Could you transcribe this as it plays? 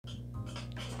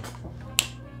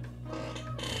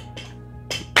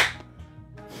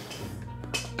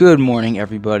Good morning,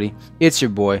 everybody. It's your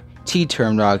boy,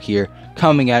 T-Termdog here,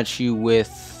 coming at you with...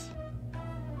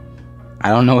 I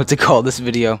don't know what to call this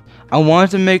video. I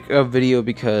wanted to make a video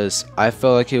because I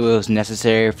felt like it was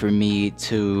necessary for me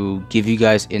to give you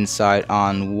guys insight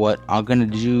on what I'm gonna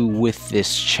do with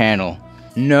this channel.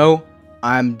 No,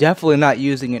 I'm definitely not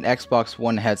using an Xbox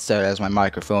One headset as my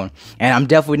microphone, and I'm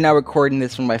definitely not recording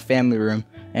this from my family room,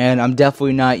 and I'm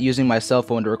definitely not using my cell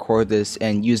phone to record this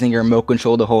and using a remote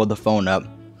control to hold the phone up.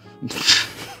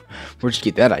 Where'd you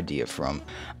get that idea from?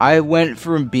 I went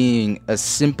from being a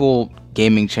simple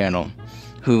gaming channel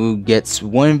who gets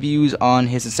 1 views on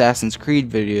his Assassin's Creed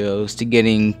videos to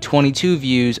getting 22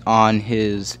 views on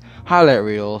his highlight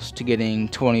reels to getting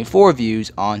 24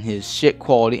 views on his shit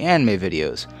quality anime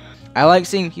videos. I like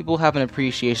seeing people have an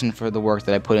appreciation for the work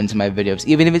that I put into my videos,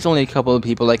 even if it's only a couple of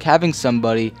people, like having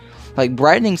somebody, like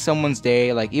brightening someone's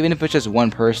day, like even if it's just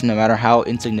one person, no matter how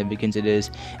insignificant it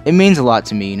is, it means a lot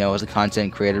to me, you know, as a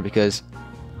content creator, because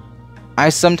I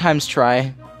sometimes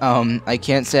try. I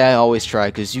can't say I always try,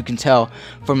 because you can tell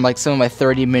from like some of my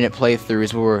 30-minute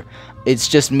playthroughs where it's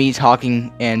just me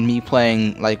talking and me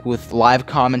playing like with live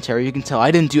commentary. You can tell I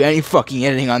didn't do any fucking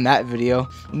editing on that video.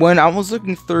 When I was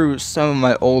looking through some of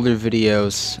my older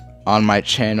videos on my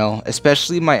channel,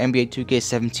 especially my NBA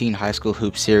 2K17 High School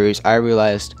Hoop series, I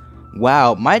realized,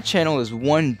 wow, my channel is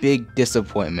one big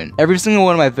disappointment. Every single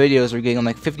one of my videos are getting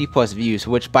like 50+ views,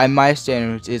 which by my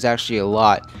standards is actually a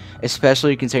lot,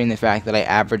 especially considering the fact that I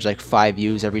average like 5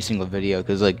 views every single video,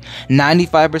 because like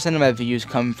 95% of my views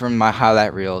come from my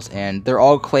highlight reels, and they're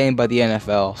all claimed by the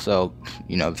NFL, so,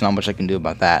 you know, there's not much I can do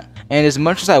about that. And as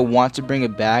much as I want to bring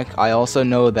it back, I also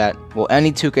know that, well,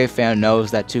 any 2K fan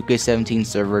knows that 2K17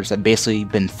 servers have basically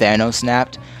been Thanos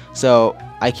snapped, so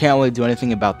I can't really do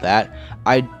anything about that.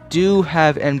 I do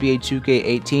have NBA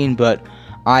 2K18, but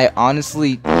I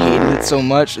honestly hated it so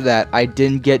much that I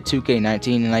didn't get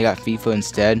 2K19 and I got FIFA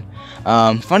instead.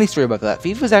 Funny story about that.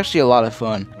 FIFA is actually a lot of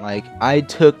fun. Like, I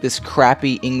took this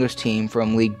crappy English team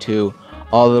from League 2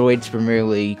 all the way to Premier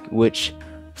League, which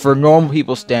for normal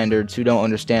people standards who don't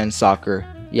understand soccer,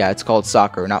 yeah, it's called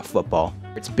soccer, not football.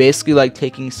 It's basically like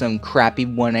taking some crappy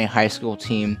 1A high school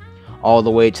team all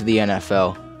the way to the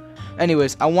NFL.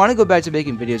 Anyways, I want to go back to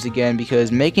making videos again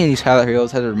because making these highlight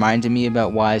reels has reminded me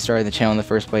about why I started the channel in the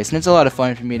first place, and it's a lot of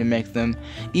fun for me to make them,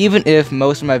 even if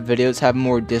most of my videos have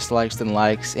more dislikes than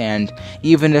likes, and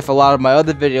even if a lot of my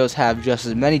other videos have just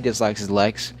as many dislikes as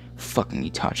likes. Fucking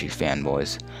Itachi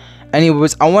fanboys.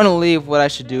 Anyways, I want to leave what I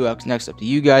should do next up to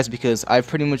you guys, because I've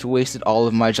pretty much wasted all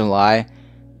of my July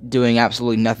doing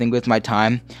absolutely nothing with my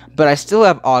time, but I still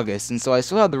have August, and so I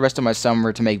still have the rest of my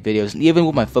summer to make videos, and even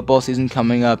with my football season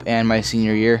coming up and my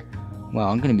senior year, well,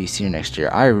 I'm gonna be a senior next year.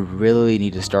 I really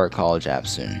need to start college apps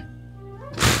soon.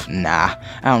 Nah,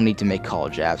 I don't need to make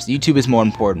college apps. YouTube is more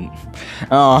important.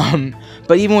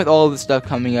 But even with all of this stuff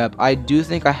coming up, I do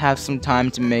think I have some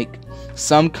time to make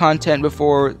some content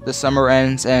before the summer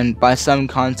ends, and by some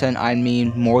content I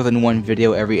mean more than one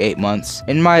video every 8 months.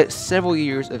 In my several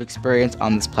years of experience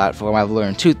on this platform, I've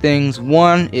learned 2 things.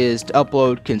 One is to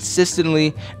upload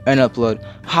consistently and upload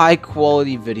high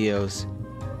quality videos.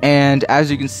 And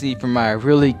as you can see from my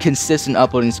really consistent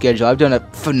uploading schedule, I've done a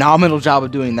phenomenal job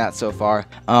of doing that so far.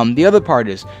 The other part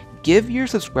is, give your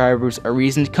subscribers a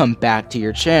reason to come back to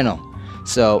your channel.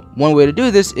 So one way to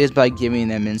do this is by giving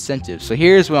them incentives. So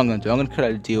here's what I'm going to do. I'm going to cut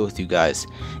out a deal with you guys.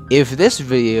 If this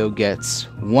video gets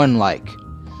 1 like,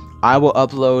 I will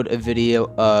upload a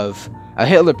video of a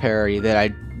Hitler parody that I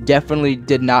definitely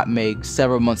did not make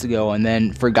several months ago and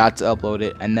then forgot to upload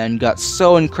it, and then got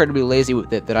so incredibly lazy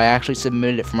with it that I actually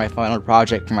submitted it for my final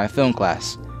project for my film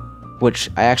class, which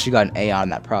I actually got an A on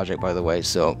that project, by the way,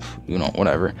 so, you know,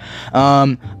 whatever.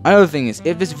 Another thing is,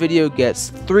 if this video gets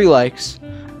 3 likes,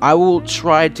 I will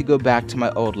try to go back to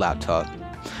my old laptop.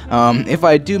 If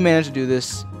I do manage to do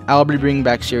this, I'll be bringing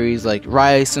back series like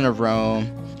Rise, Son of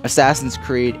Rome, Assassin's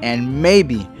Creed, and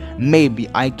maybe,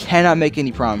 I cannot make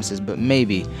any promises, but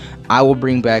maybe, I will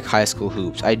bring back High School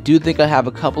Hoops. I do think I have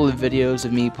a couple of videos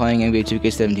of me playing NBA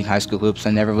 2K17 High School Hoops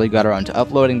I never really got around to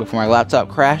uploading before my laptop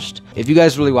crashed, if you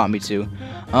guys really want me to.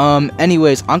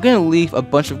 Anyways, I'm gonna leave a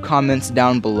bunch of comments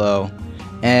down below,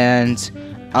 and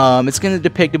it's going to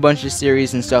depict a bunch of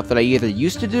series and stuff that I either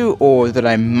used to do or that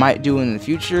I might do in the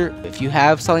future. If you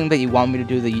have something that you want me to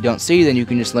do that you don't see, then you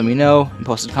can just let me know and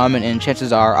post a comment, and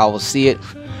chances are I will see it.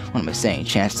 What am I saying?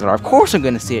 Chances are, of course I'm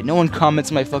going to see it. No one comments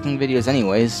on my fucking videos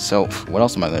anyways, so what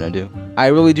else am I going to do? I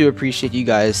really do appreciate you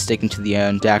guys sticking to the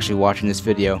end to actually watching this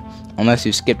video, unless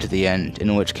you skipped to the end,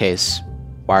 in which case,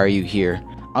 why are you here?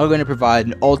 I'm going to provide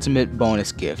an ultimate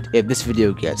bonus gift. If this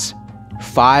video gets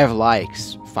 5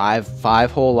 likes,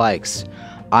 five whole likes,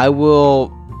 I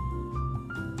will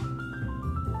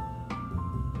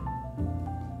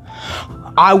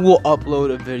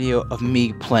upload a video of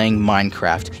me playing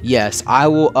Minecraft. Yes, I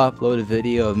will upload a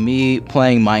video of me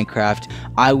playing Minecraft.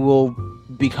 I will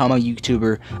become a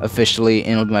YouTuber officially,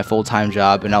 and it'll be my full-time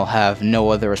job, and I'll have no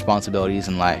other responsibilities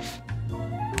in life.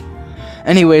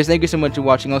 Anyways, thank you so much for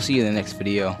watching. I'll see you in the next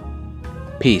video.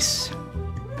 Peace.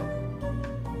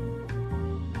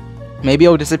 Maybe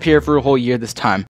I'll disappear for a whole year this time.